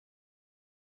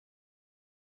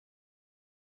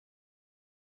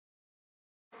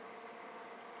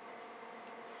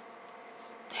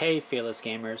Hey Fearless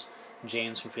Gamers,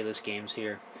 James from Fearless Games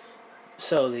here.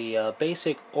 So the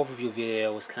basic overview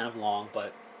video was kind of long,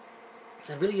 but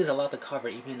it really is a lot to cover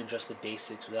even in just the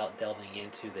basics without delving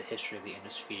into the history of the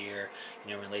Innisphere,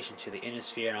 in relation to the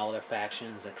Innisphere and all their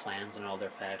factions, the clans and all their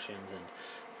factions and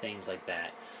things like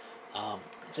that.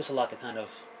 Just a lot to kind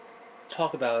of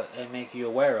talk about and make you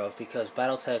aware of, because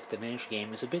Battletech, the miniature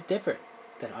game, is a bit different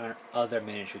than other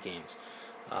miniature games.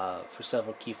 For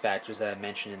several key factors that I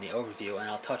mentioned in the overview, and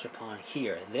I'll touch upon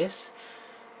here. This,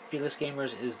 Fearless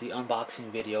Gamers, is the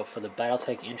unboxing video for the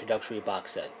Battletech Introductory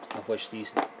Box Set, of which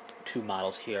these two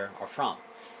models here are from.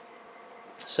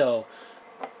 So,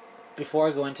 before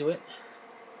I go into it,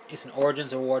 it's an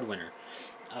Origins Award winner.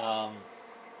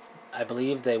 I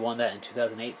believe they won that in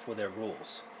 2008 for their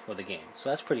rules for the game, so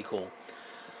that's pretty cool.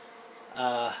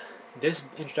 This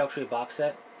introductory box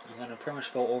set, I'm going to pretty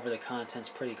much go over the contents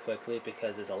pretty quickly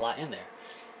because there's a lot in there.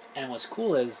 And what's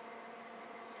cool is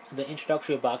the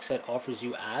introductory box set offers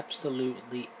you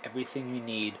absolutely everything you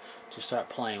need to start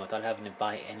playing without having to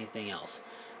buy anything else.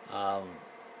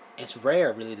 It's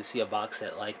rare really to see a box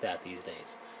set like that these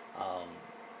days.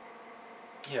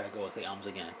 Here I go with the ums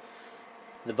again.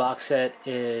 The box set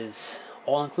is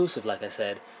all-inclusive, like I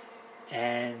said,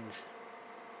 and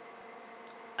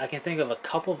I can think of a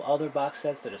couple of other box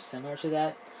sets that are similar to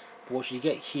that, but what you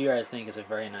get here I think is a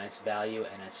very nice value,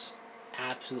 and it's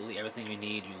absolutely everything you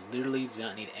need. You literally do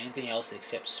not need anything else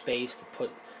except space to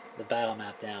put the battle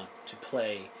map down to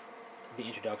play the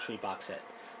introductory box set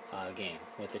game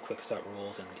with the quick start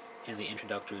rules and the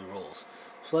introductory rules.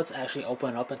 So let's actually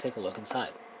open it up and take a look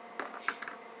inside.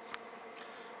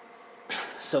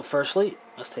 So firstly,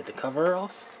 let's take the cover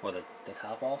off, or the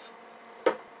top off.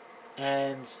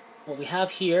 And what we have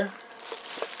here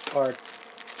are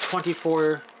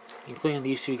 24, including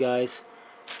these two guys,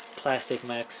 plastic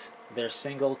mechs. They're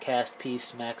single cast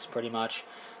piece mechs pretty much.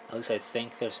 At least I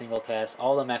think they're single cast.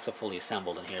 All the mechs are fully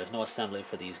assembled in here. There's no assembly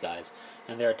for these guys.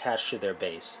 And they're attached to their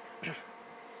base.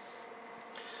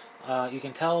 You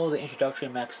can tell the introductory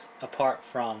mechs apart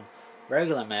from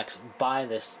regular mechs by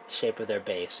the shape of their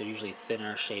base. They're usually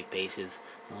thinner shaped bases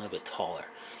and a little bit taller.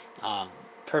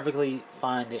 Perfectly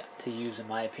fine to use in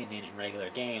my opinion in regular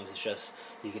games. It's just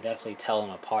you can definitely tell them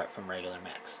apart from regular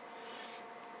mechs.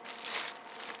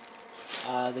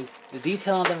 The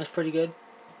detail on them is pretty good.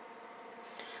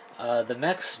 The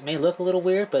mechs may look a little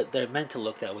weird, but they're meant to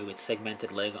look that way with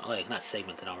segmented not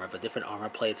segmented armor, but different armor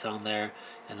plates on there,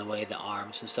 and the way the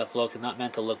arms and stuff look. They're not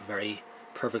meant to look very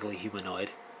perfectly humanoid.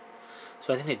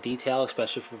 So I think the detail,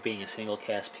 especially for being a single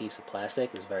cast piece of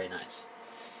plastic, is very nice.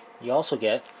 You also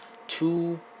get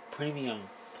two premium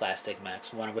plastic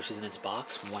mechs, one of which is in its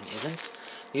box, one isn't.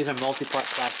 These are multi-part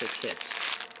plastic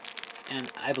kits,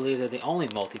 and I believe they're the only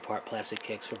multi-part plastic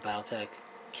kits for Battletech.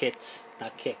 Kits,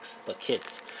 not kicks, but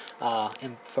kits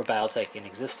for Battletech in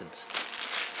existence,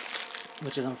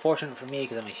 which is unfortunate for me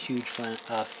because I'm a huge fan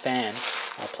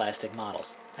of plastic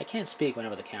models. I can't speak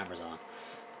whenever the camera's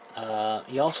on.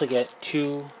 You also get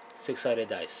two six-sided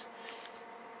dice.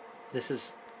 This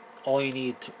is all you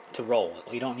need to roll.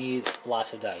 You don't need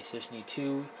lots of dice. You just need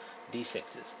two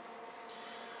d6s.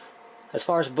 As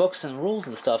far as books and rules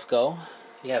and stuff go,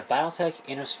 you have Battletech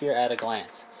Innisphere at a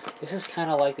Glance. This is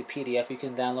kind of like the PDF you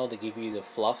can download to give you the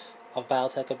fluff of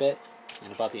Battletech a bit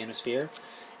and about the Innisphere.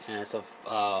 And it's a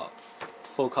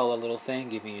full-color little thing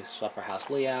giving you stuff for House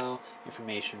Liao,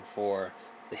 information for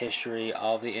the history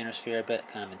of the Innisphere a bit,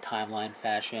 kind of in timeline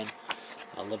fashion.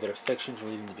 A little bit of fiction to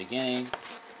read in the beginning.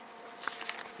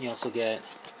 You also get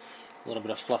a little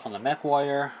bit of fluff on the mech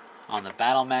warrior, on the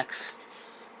battle mechs,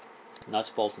 nuts,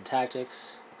 bolts, and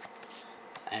tactics,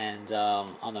 and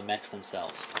on the mechs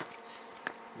themselves.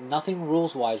 Nothing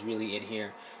rules-wise really in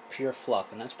here, pure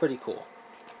fluff, and that's pretty cool.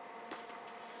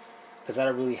 Because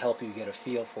that'll really help you get a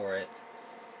feel for it,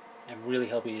 and really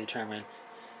help you determine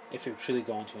if you're truly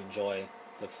going to enjoy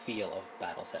the feel of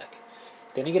Battletech.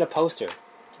 Then you get a poster.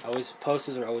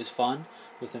 Posters are always fun,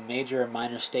 with the major and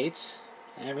minor states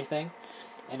and everything,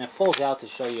 and it folds out to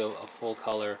show you a full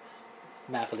color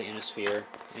map of the Innisphere,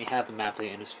 and you have the map of the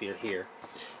Innisphere here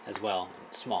as well,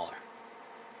 smaller.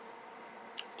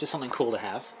 Just something cool to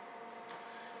have.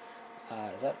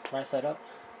 Is that right side up?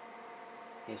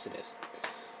 Yes, it is.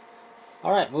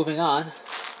 Alright, moving on.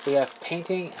 We have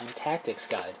Painting and Tactics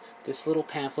Guide. This little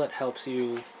pamphlet helps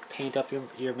you paint up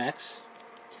your mechs.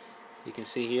 You can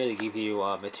see here they give you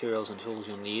materials and tools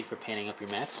you'll need for painting up your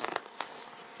mechs.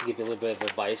 They give you a little bit of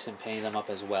advice in painting them up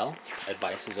as well.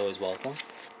 Advice is always welcome.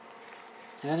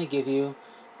 And then they give you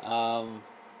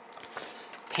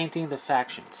painting the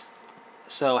factions.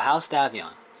 So House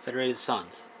Davion, Federated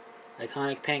Sons,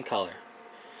 iconic paint color.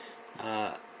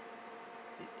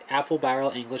 Apple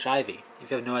Barrel English Ivy.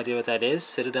 If you have no idea what that is,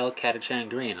 Citadel Catachan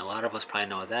Green. A lot of us probably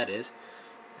know what that is.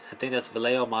 I think that's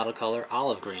Vallejo Model Color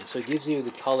Olive Green. So it gives you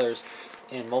the colors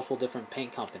in multiple different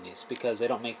paint companies because they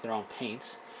don't make their own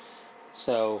paints.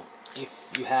 So if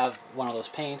you have one of those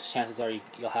paints, chances are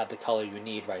you'll have the color you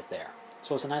need right there.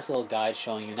 So it's a nice little guide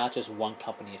showing you not just one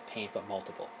company of paint, but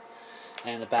multiple.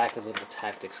 And in the back is a little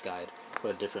tactics guide for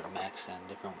the different mechs and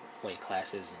different weight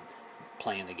classes and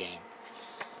playing the game.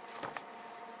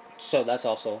 So that's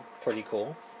also pretty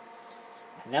cool.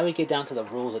 And now we get down to the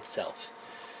rules itself.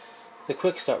 The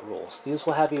quick start rules. These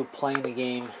will have you playing the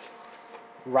game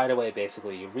right away,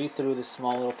 basically. You read through this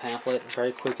small little pamphlet,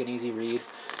 very quick and easy read,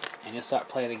 and you'll start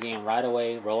playing the game right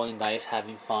away, rolling dice,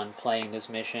 having fun, playing this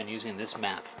mission, using this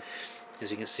map. As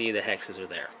you can see, the hexes are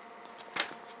there.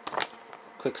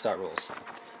 Quick start rules.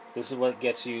 This is what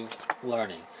gets you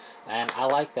learning. And I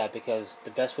like that because the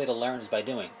best way to learn is by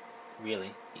doing,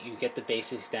 really. You get the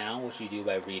basics down, which you do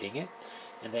by reading it,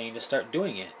 and then you just start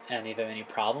doing it. And if you have any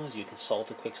problems, you consult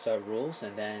the quick start rules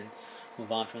and then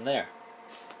move on from there.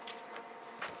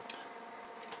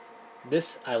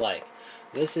 This I like.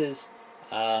 This is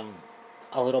a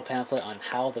little pamphlet on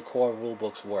how the core rule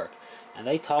books work. And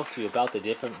they talk to you about the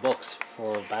different books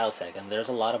for Battletech, and there's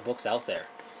a lot of books out there.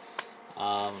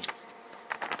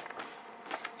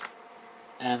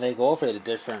 And they go over the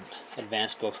different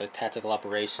advanced books like Tactical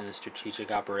Operations,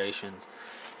 Strategic Operations,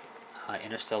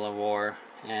 Interstellar War,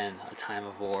 and A Time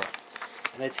of War.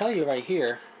 And they tell you right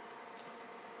here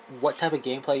what type of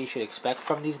gameplay you should expect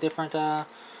from these different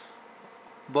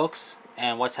books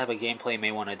and what type of gameplay you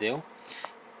may want to do.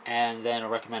 And then I'll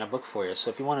recommend a book for you.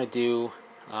 So if you want to do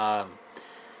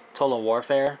Total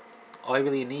Warfare, all you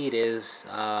really need is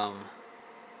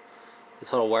the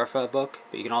Total Warfare book,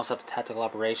 but you can also have the Tactical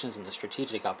Operations and the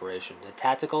Strategic Operation. The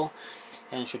Tactical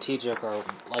and Strategic are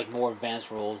like more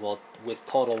advanced rules, while with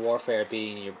Total Warfare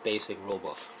being your basic rule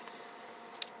book.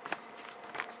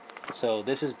 So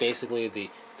this is basically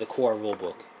the core rule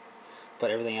book, but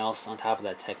everything else on top of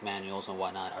that, tech manuals and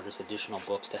whatnot, are just additional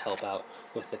books to help out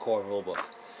with the core rule book.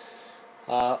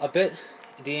 A bit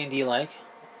D&D like,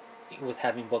 with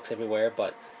having books everywhere,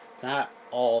 but not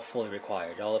all fully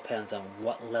required. It all depends on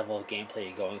what level of gameplay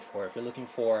you're going for. If you're looking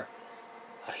for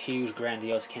a huge,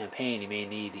 grandiose campaign, you may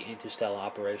need the Interstellar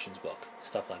Operations book,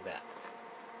 stuff like that.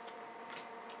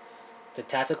 The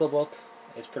tactical book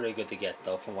is pretty good to get,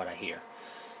 though, from what I hear.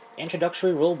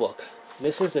 Introductory rule book.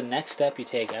 This is the next step you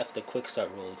take after the quick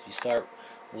start rules. You start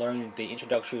learning the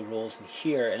introductory rules in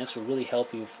here, and this will really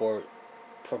help you for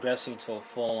progressing to a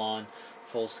full-on,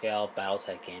 full-scale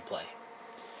Battletech gameplay.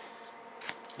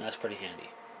 And that's pretty handy.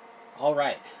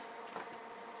 Alright.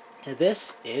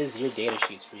 This is your data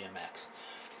sheets for your mechs.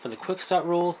 For the quick start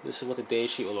rules, this is what the data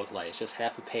sheet will look like. It's just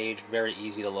half a page, very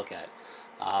easy to look at.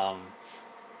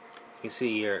 You can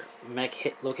see your mech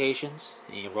hit locations,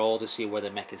 and you roll to see where the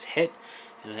mech is hit,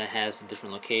 and then it has the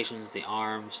different locations, the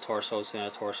arms, torso, center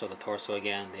torso, the torso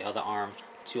again, the other arm,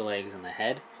 2 legs, and the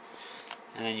head,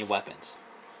 and then your weapons.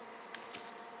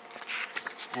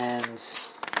 And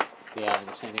we have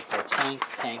the same thing for a tank.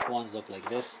 Tank ones look like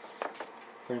this,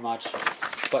 pretty much.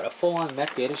 But a full-on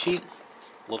mech data sheet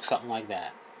looks something like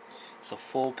that. It's a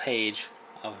full page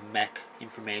of mech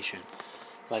information.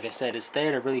 Like I said, it's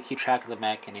there to really keep track of the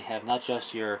mech, and you have not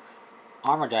just your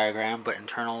armor diagram, but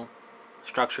internal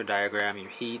structure diagram, your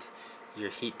heat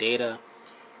data,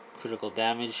 critical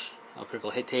damage,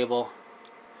 critical hit table,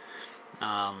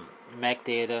 mech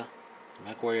data,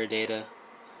 mech warrior data,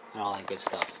 and all that good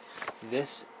stuff.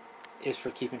 This is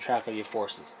for keeping track of your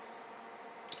forces.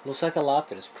 Looks like a lot,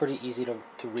 but it's pretty easy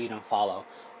to read and follow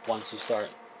once you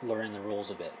start learning the rules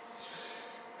a bit.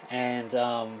 And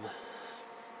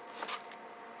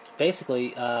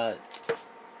basically,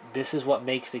 this is what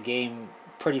makes the game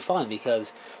pretty fun,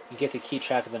 because you get to keep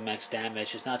track of the mech's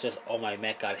damage. It's not just, oh, my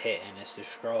mech got hit and it's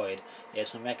destroyed.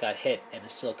 It's my mech got hit and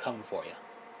it's still coming for you,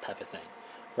 type of thing.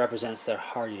 Represents their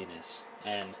hardiness.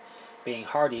 And being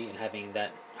hardy and having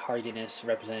that hardiness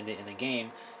represented in the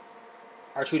game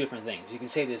are two different things. You can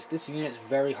say this unit is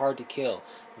very hard to kill,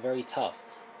 very tough,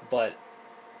 but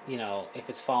you know, if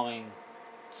it's following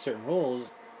certain rules,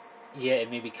 yeah, it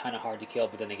may be kind of hard to kill,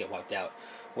 but then they get wiped out.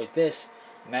 With this,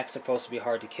 mechs are supposed to be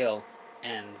hard to kill,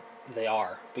 and they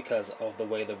are, because of the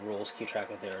way the rules keep track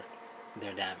of their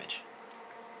damage.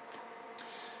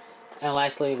 And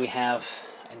lastly, we have,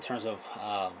 in terms of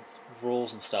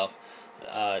rules and stuff,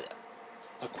 a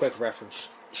quick reference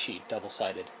sheet,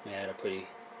 double-sided. We had a pretty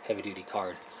heavy-duty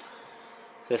card.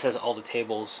 So this has all the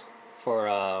tables for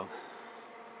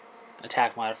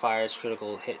attack modifiers,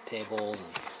 critical hit tables,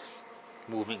 and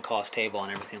movement cost table,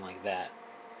 and everything like that.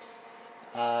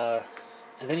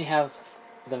 And then you have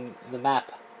the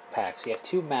map packs. You have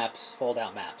 2 maps,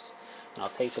 fold-out maps. And I'll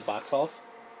take the box off.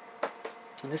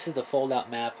 And this is the fold-out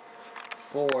map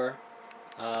for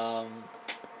the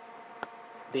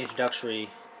introductory,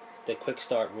 the quick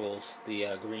start rules,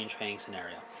 the green training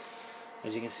scenario.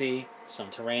 As you can see, some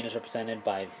terrain is represented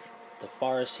by the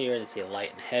forest here. You see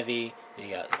light and heavy, and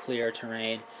you got clear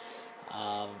terrain.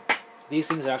 These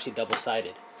things are actually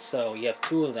double-sided, so you have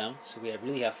 2 of them, so we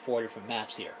really have 4 different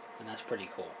maps here, and that's pretty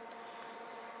cool.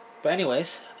 But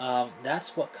anyways,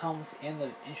 that's what comes in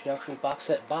the introductory box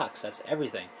set box. That's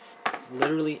everything.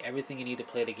 Literally everything you need to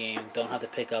play the game. Don't have to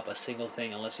pick up a single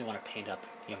thing unless you want to paint up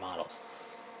your models.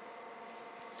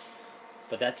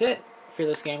 But that's it,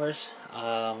 Fearless Gamers.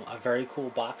 A very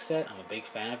cool box set. I'm a big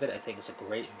fan of it. I think it's a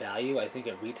great value. I think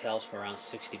it retails for around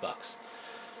 $60.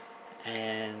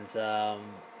 And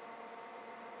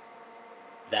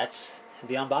that's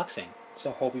the unboxing.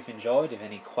 So hope you've enjoyed. If you have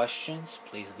any questions,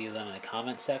 please leave them in the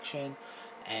comment section.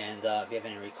 And if you have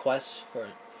any requests for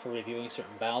reviewing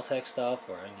certain Battletech stuff,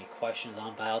 or any questions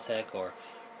on Battletech, or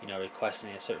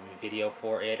requesting a certain video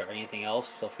for it or anything else,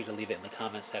 feel free to leave it in the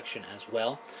comment section as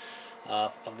well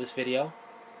of this video,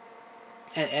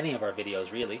 and any of our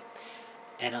videos really.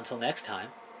 And until next time,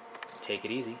 take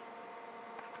it easy.